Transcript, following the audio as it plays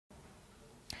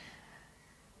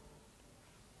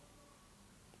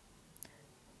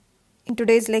In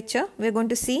today's lecture, we are going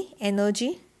to see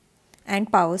energy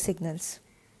and power signals.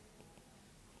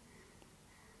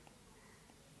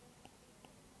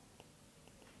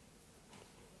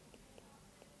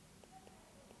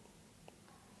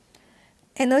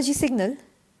 Energy signal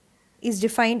is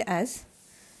defined as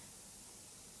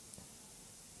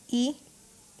E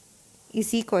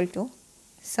is equal to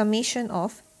summation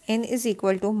of n is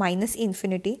equal to minus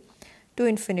infinity to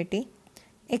infinity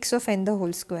x of n the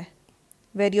whole square,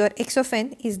 where your x of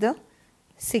n is the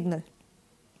signal.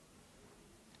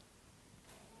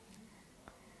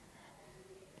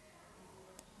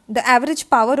 The average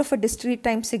power of a discrete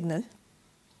time signal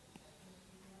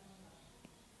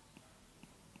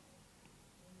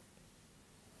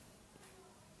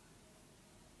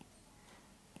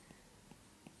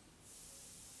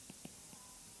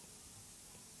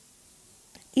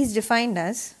is defined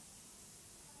as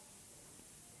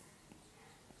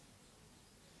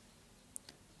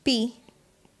P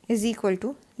is equal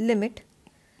to limit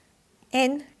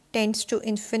n tends to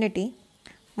infinity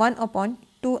 1 upon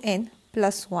 2n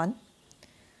plus 1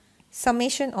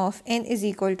 summation of n is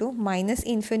equal to minus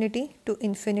infinity to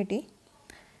infinity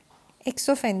x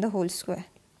of n the whole square.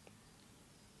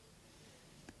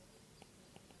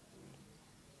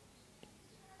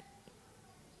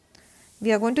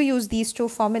 We are going to use these two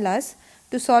formulas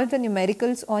to solve the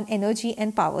numericals on energy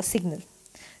and power signal.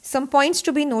 Some points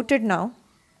to be noted now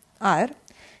are: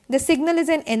 the signal is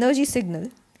an energy signal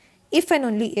if and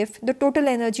only if the total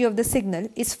energy of the signal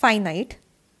is finite.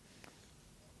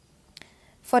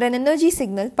 For an energy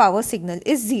signal, power signal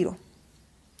is 0.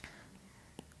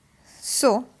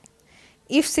 So,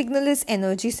 if signal is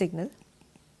energy signal,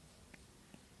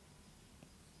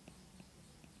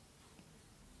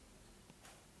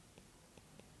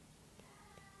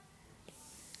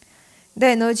 the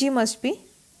energy must be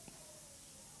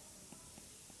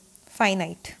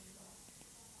finite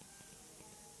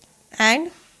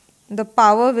and the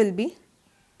power of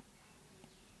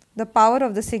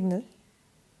the signal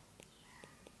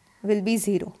will be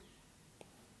 0.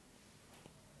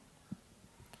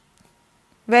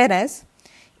 Whereas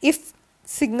if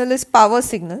signal is power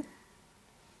signal,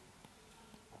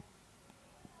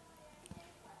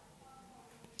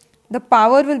 the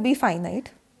power will be finite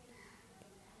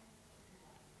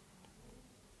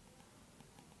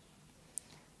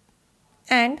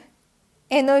and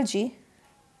energy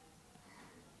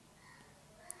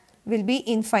will be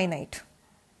infinite.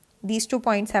 These 2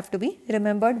 points have to be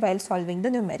remembered while solving the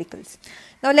numericals.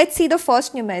 Now let's see the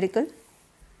first numerical.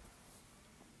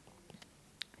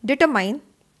 Determine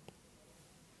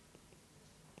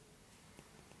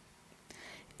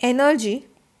energy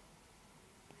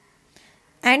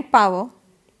and power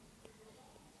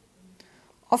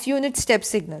of unit step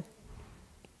signal.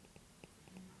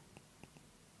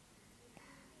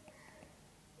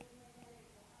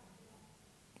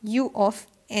 U of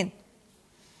n.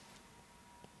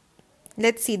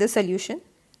 Let's see the solution.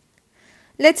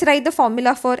 Let's write the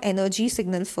formula for energy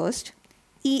signal first.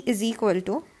 E is equal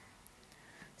to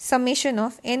summation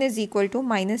of n is equal to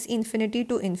minus infinity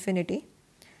to infinity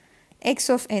x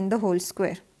of n the whole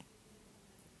square.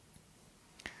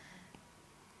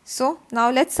 So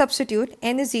now let's substitute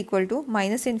n is equal to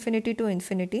minus infinity to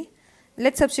infinity.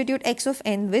 Let's substitute x of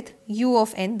n with u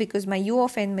of n because my u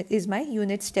of n is my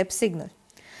unit step signal.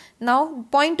 Now,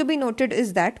 point to be noted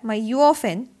is that my u of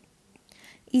n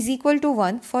is equal to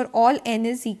 1 for all n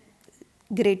is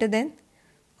greater than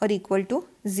or equal to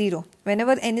 0.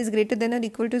 Whenever n is greater than or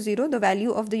equal to 0, the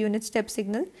value of the unit step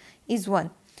signal is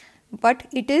 1. But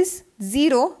it is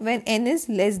 0 when n is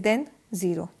less than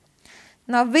 0.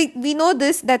 Now, we know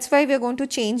this, that's why we are going to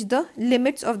change the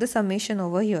limits of the summation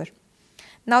over here.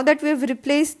 Now that we have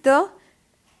replaced the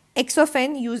x of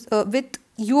n with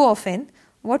u of n,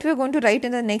 what we are going to write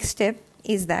in the next step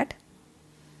is that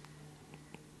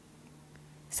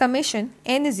summation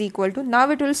n is equal to, now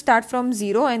it will start from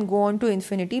 0 and go on to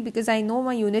infinity because I know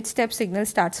my unit step signal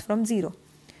starts from 0.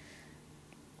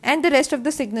 And the rest of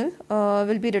the signal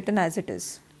will be written as it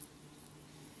is.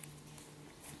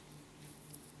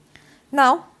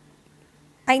 Now,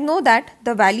 I know that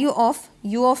the value of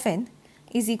u of n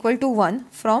is equal to 1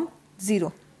 from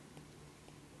 0.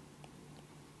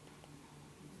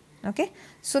 Okay,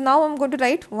 so now I'm going to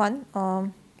write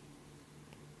 1.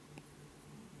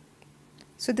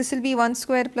 So this will be 1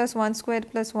 square plus 1 square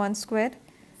plus 1 square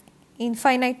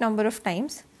infinite number of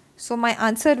times. So my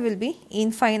answer will be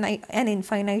an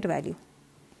infinite value.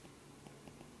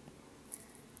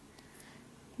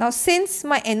 Now since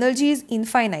my energy is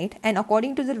infinite and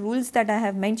according to the rules that I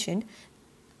have mentioned,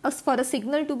 for a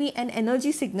signal to be an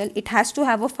energy signal, it has to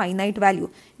have a finite value.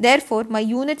 Therefore, my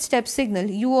unit step signal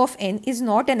u of n is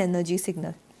not an energy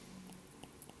signal.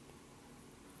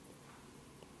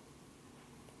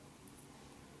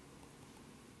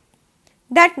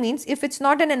 That means if it's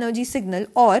not an energy signal,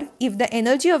 or if the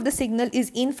energy of the signal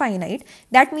is infinite,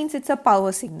 that means it's a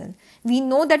power signal. We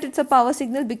know that it's a power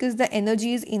signal because the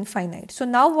energy is infinite. So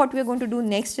now what we're going to do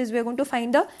next is we're going to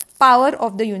find the power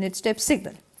of the unit step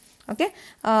signal. Okay,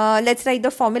 let's write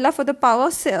the formula for the power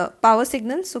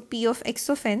signal. So P of x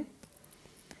of n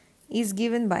is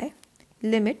given by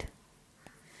limit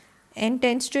n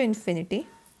tends to infinity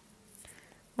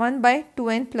 1 by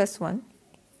 2n plus 1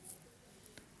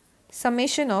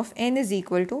 summation of n is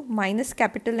equal to minus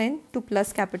capital N to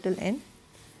plus capital N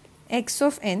x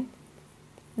of n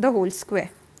the whole square.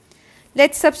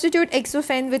 Let's substitute x of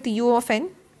n with u of n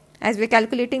as we are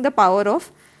calculating the power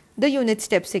of the unit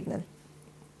step signal.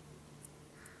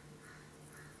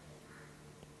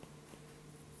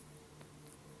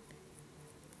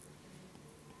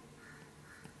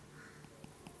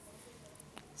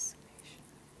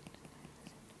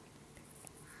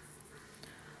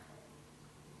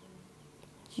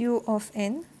 U of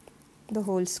n the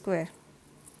whole square.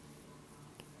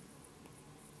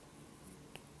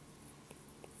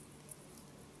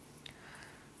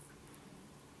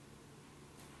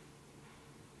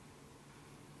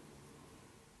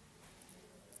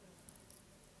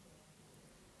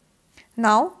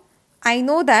 Now I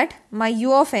know that my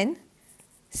u of n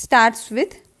starts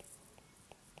with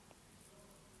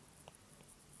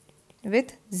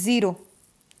 0.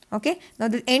 Okay, now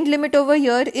the end limit over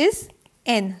here is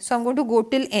n, so I'm going to go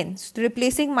till n. So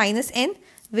replacing minus n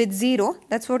with 0,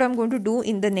 that's what I'm going to do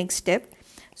in the next step.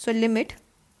 So limit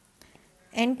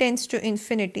n tends to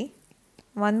infinity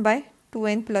 1 by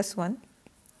 2n plus 1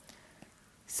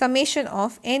 summation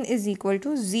of n is equal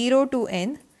to 0 to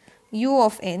n u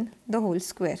of n the whole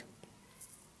square.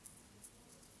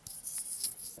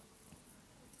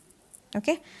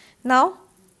 Okay, now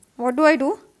what do I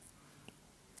do?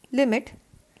 Limit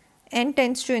n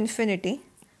tends to infinity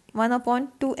 1 upon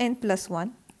 2n plus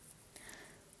 1.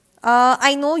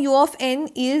 I know u of n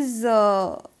is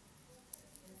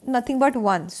nothing but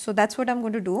 1. So that's what I'm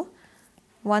going to do.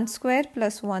 1 square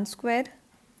plus 1 square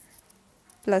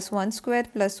plus 1 square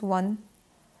plus 1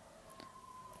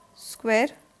 square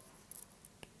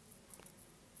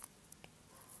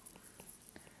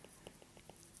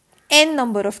n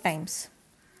number of times.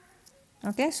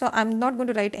 Okay, so I'm not going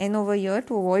to write n over here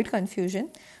to avoid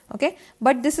confusion. Okay,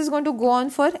 but this is going to go on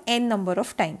for n number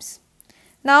of times.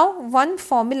 Now one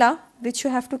formula which you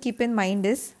have to keep in mind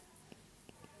is,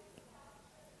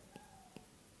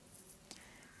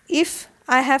 if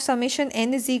I have summation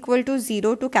n is equal to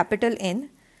 0 to capital N,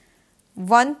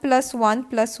 1 plus 1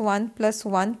 plus 1 plus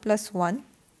 1 plus 1,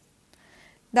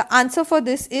 the answer for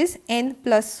this is n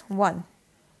plus 1.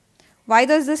 Why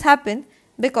does this happen?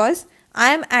 Because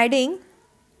I am adding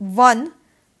 1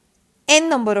 n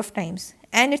number of times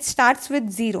and it starts with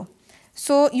 0.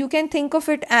 So you can think of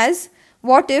it as,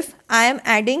 what if I am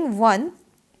adding 1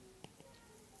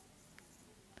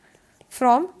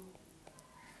 from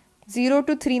 0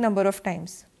 to 3 number of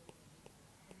times?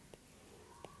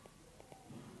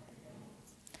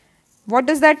 What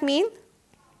does that mean?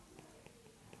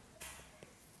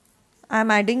 I am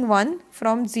adding 1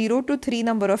 from 0 to 3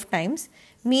 number of times,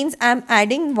 means I am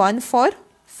adding 1 for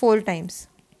 4 times.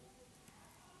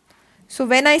 So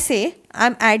when I say I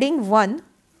am adding 1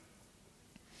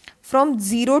 from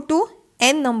 0 to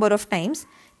n number of times,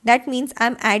 that means I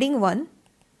am adding 1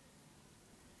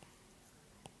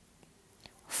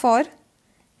 for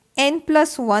n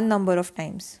plus 1 number of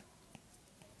times.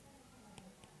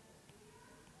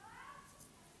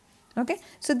 Okay,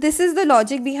 so this is the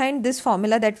logic behind this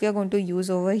formula that we are going to use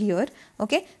over here.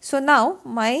 Okay, so now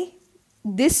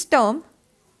this term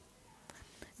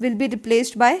will be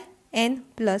replaced by n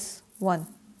plus 1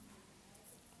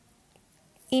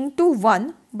 into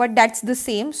 1, but that's the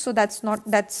same, so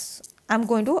I'm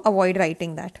going to avoid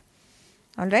writing that.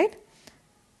 All right,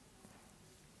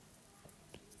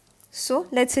 so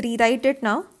let's rewrite it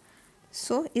now.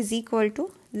 So is equal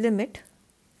to limit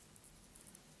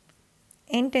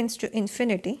n tends to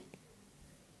infinity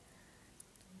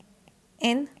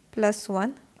n plus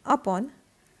 1 upon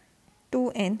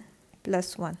 2n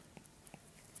plus 1.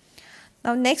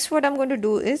 Now next what I'm going to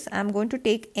do is I'm going to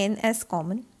take n as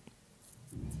common.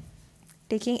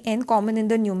 Taking n common in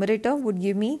the numerator would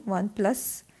give me 1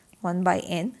 plus 1 by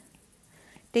n.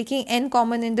 Taking n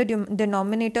common in the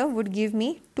denominator would give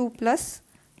me 2 plus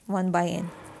 1 by n.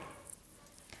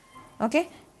 Okay,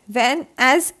 when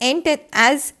as n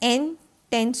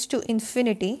tends to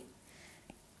infinity,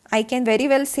 I can very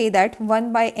well say that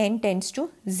 1 by n tends to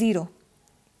 0.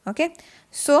 Okay,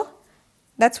 so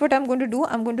that's what I'm going to do.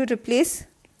 I'm going to replace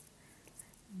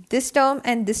this term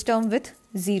and this term with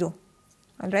 0.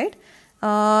 Alright,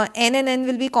 n and n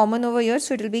will be common over here,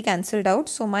 so it will be cancelled out.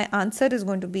 So my answer is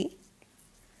going to be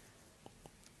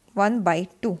 1 by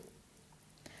 2.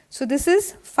 So this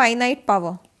is finite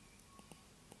power.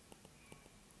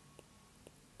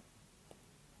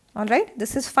 Alright,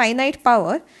 this is finite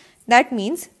power. That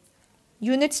means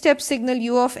unit step signal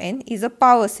u of n is a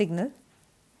power signal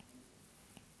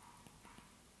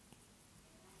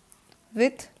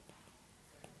with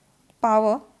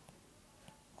power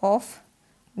of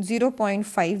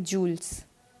 0.5 joules.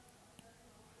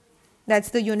 That's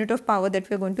the unit of power that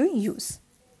we are going to use.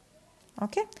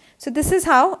 Okay, so this is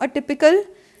how a typical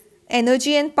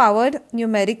energy and power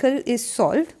numerical is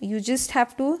solved. You just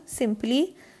have to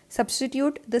simply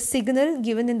substitute the signal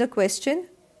given in the question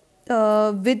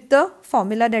with the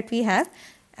formula that we have,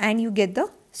 and you get the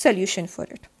solution for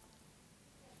it.